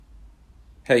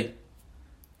Hey,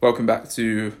 welcome back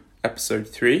to episode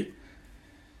 3.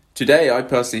 Today, I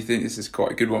personally think this is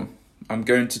quite a good one. I'm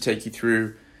going to take you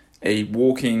through a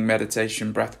walking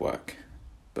meditation breathwork.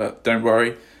 But don't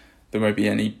worry, there won't be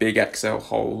any big exhale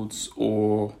holds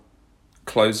or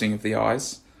closing of the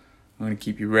eyes. I'm going to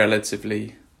keep you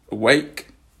relatively awake.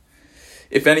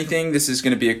 If anything, this is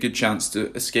going to be a good chance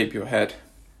to escape your head.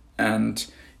 And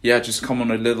just come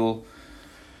on a little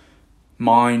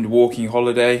mind walking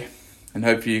holiday. And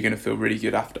hopefully you're going to feel really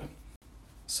good after.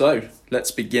 So,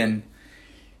 let's begin.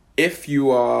 If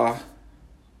you are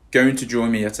going to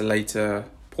join me at a later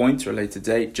point or a later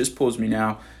date, just pause me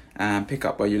now and pick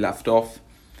up where you left off.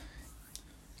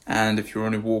 And if you're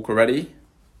on a walk already,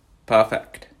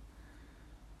 perfect.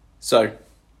 So,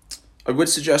 I would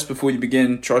suggest before you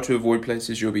begin, try to avoid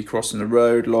places you'll be crossing the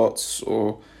road lots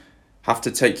or have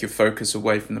to take your focus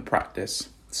away from the practice.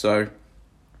 So,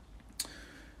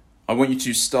 I want you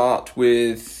to start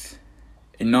with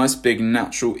a nice big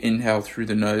natural inhale through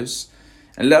the nose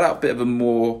and let out a bit of a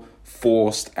more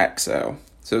forced exhale.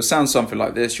 So it sounds something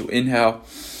like this. You'll inhale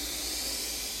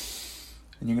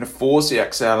and you're going to force the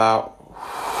exhale out.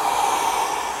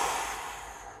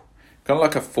 Kind of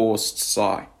like a forced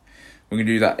sigh. We're going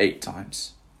to do that 8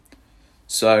 times.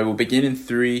 So we'll begin in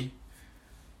 3,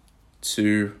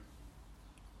 2,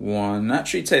 1.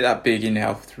 Naturally take that big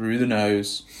inhale through the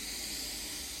nose.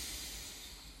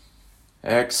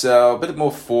 Exhale, a bit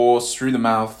more force through the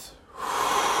mouth.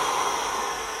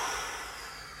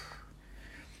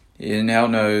 Inhale,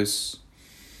 nose.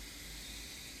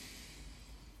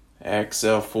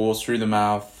 Exhale, force through the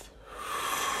mouth.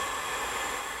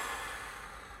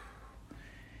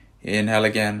 Inhale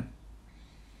again.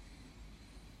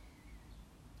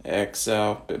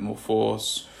 Exhale, a bit more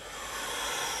force.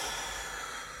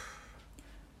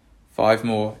 5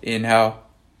 more. Inhale.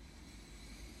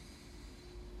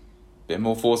 Bit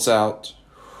more force out.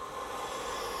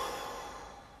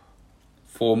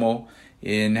 4 more.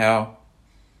 Inhale.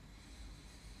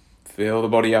 Fill the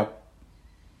body up.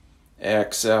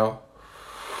 Exhale.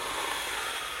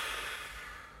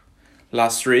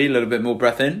 Last 3, a little bit more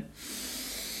breath in.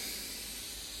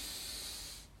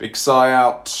 Big sigh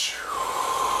out.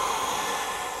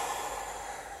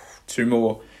 2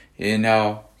 more.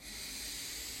 Inhale.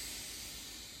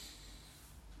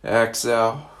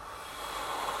 Exhale.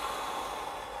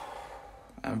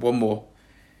 And 1 more.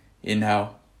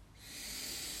 Inhale.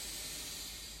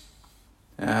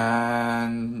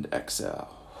 And exhale.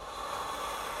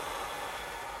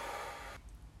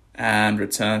 And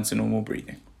return to normal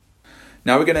breathing.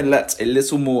 Now we're going to let a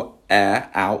little more air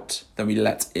out than we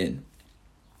let in,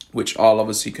 which I'll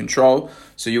obviously control.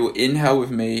 So you'll inhale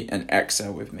with me and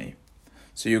exhale with me.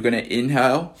 So you're going to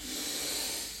inhale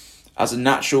as a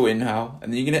natural inhale,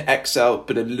 and then you're going to exhale,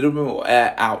 but a little bit more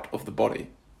air out of the body.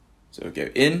 So we'll go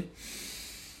in,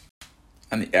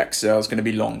 and the exhale is going to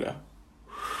be longer.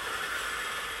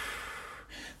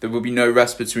 There will be no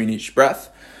rest between each breath.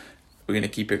 We're going to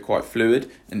keep it quite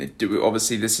fluid, and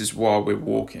obviously this is while we're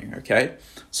walking, okay?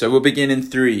 So we'll begin in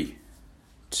 3,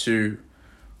 2,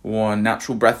 1.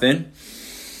 Natural breath in.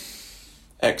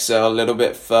 Exhale a little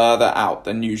bit further out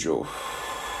than usual.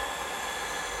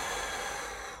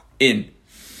 In.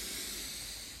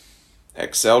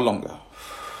 Exhale longer.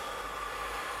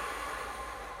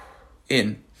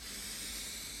 In.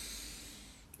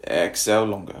 Exhale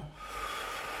longer.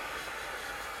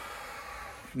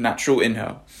 Natural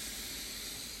inhale.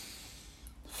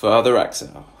 Further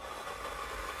exhale.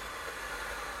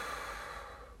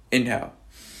 Inhale.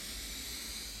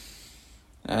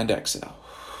 And exhale.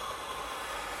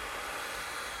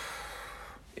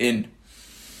 In.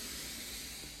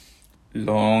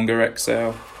 Longer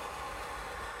exhale.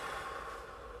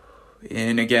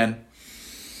 In again.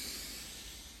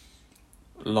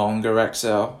 Longer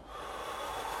exhale.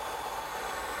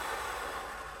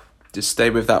 Just stay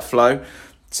with that flow.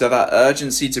 So that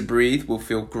urgency to breathe will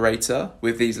feel greater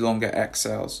with these longer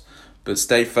exhales. But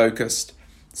stay focused.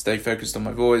 Stay focused on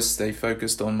my voice. Stay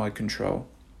focused on my control.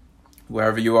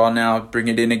 Wherever you are now, bring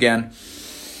it in again.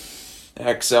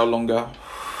 Exhale longer.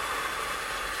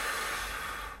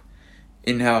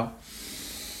 Inhale.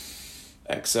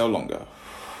 Exhale longer.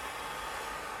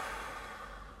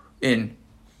 In.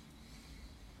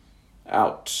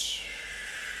 Out.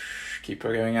 Keep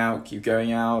going out. Keep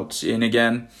going out. In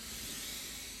again.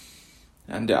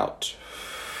 And out.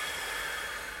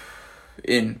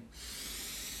 In.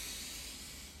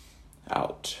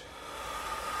 Out.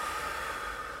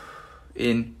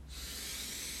 In.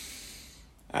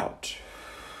 Out.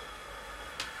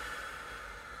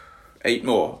 8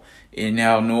 more.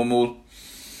 Inhale normal.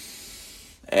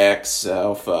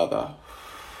 Exhale further.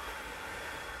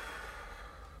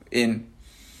 In.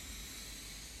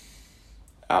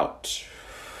 Out.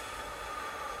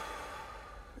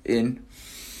 In.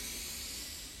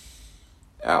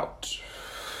 Out.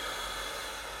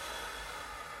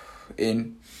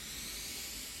 In.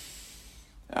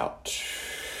 Out.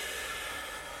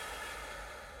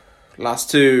 Last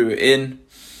two. In.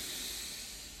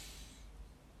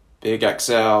 Big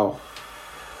exhale.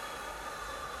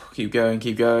 Keep going,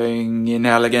 keep going.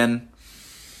 Inhale again.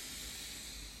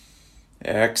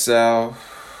 Exhale.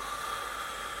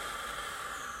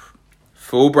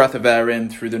 Full breath of air in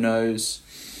through the nose.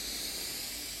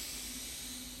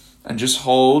 And just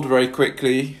hold very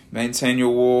quickly. Maintain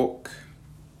your walk.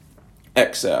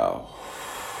 Exhale.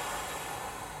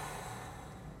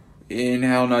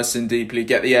 Inhale nice and deeply.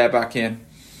 Get the air back in.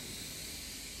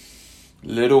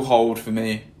 Little hold for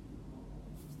me.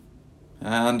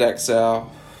 And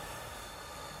exhale.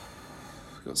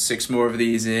 Got 6 more of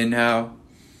these. Inhale.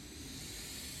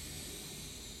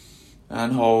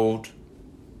 And hold.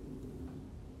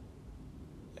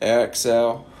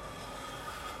 Exhale.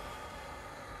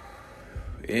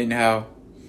 Inhale.